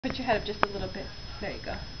Put your head up just a little bit. There you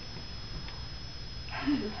go.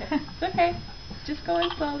 Okay. It's okay. Just go in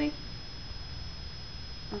slowly.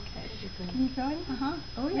 Okay. Can you go in?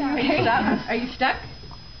 Oh yeah. Are you stuck? Are you stuck?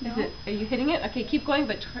 No. Are you hitting it? Okay, keep going,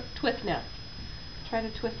 but twist now. Try to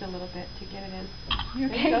twist a little bit to get it in. You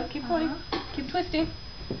okay? There you go. Keep going. Keep twisting.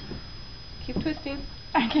 Keep twisting.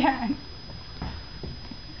 I can't.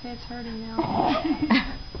 Okay, it's hurting now.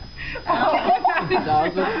 It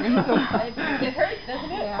hurts,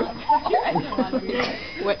 doesn't it? Yeah.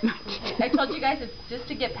 What? I told you guys it's just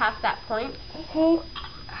to get past that point. Okay.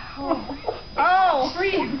 Oh!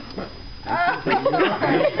 Freeze!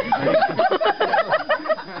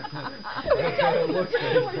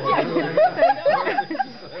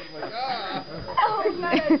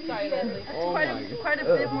 Quite a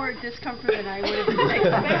bit more discomfort than I would have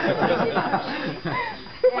expected.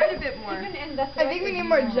 Quite a bit more. I think we need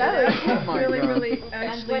more jelly. Really,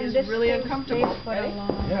 actually is really uncomfortable.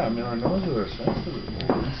 Yeah, I mean our noses are sensitive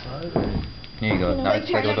inside. Here you go. Now Like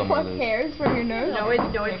it's like a trying to little more pluck loose. hairs from your nose? No,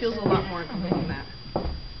 it feels a lot more than that.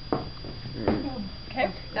 Okay.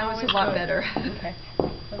 That was a lot better. Okay.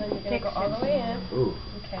 So then you're going to go all the way in. Ooh.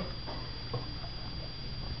 Okay.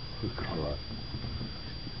 Good God.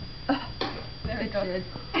 There we go. Good.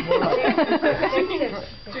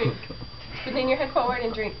 Drink. Lean your head forward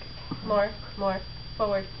and drink. More.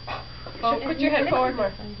 Forward. Put your head forward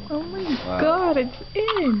more. Oh my God, it's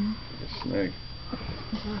in. Snake.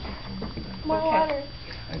 More water.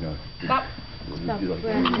 I know. Stop.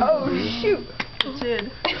 Oh shoot. It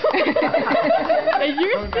did. And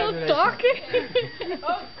you're still talking?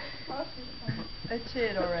 It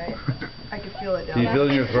did, alright. I could feel it down Can you feel it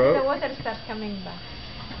in your The throat? water starts coming back.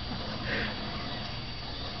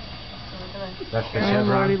 That's the Oh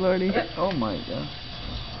lordy, lordy. Yep. Oh my God.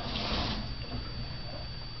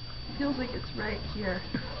 Feels like it's right here.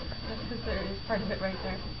 That's because there is part of it right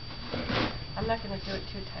there. I'm not going to do it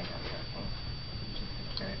too tight on you, okay? Just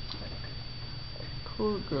secure it quick.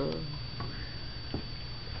 Cool girl.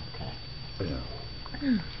 Yeah.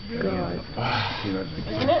 God. You know,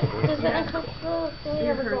 Isn't it? Does the uncomfortable feeling It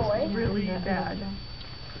ever go away? hurts really bad.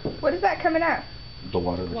 What is that coming out? the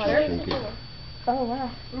water that Water? you're drinking. Oh wow.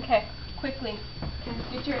 Okay, quickly. Get a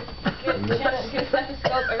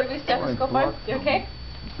stethoscope. Everybody's stethoscope on. You okay?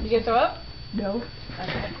 You gonna throw up? No.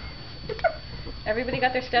 Okay. Everybody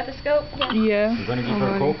got their stethoscope? Yeah. You gonna give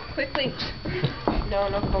her a Coke? Quickly. No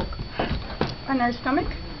Coke. On our stomach?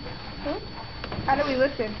 How do we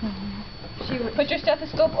listen? Put your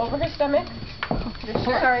stethoscope over her stomach.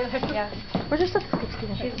 Sorry. Yeah. Where's your stethoscope?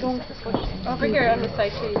 She's going Over here on the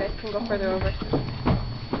side so you guys can go further over.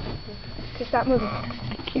 Okay, stop moving.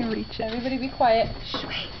 I can't reach it. Everybody be quiet.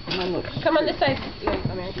 Come on this side. No,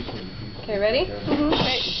 come here. Okay, ready?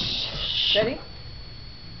 Ready?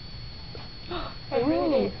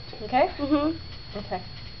 Okay? Okay.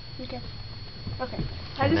 Okay.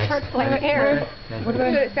 I just heard like air. What do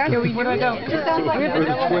I do? What do I do? It just sounds like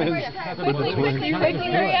Quickly,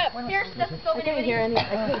 hurry up. Here's stethoscope. I can't hear any. I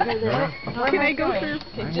can't hear this. Can I go through?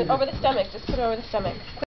 Okay, just over the stomach. Just put it over the stomach.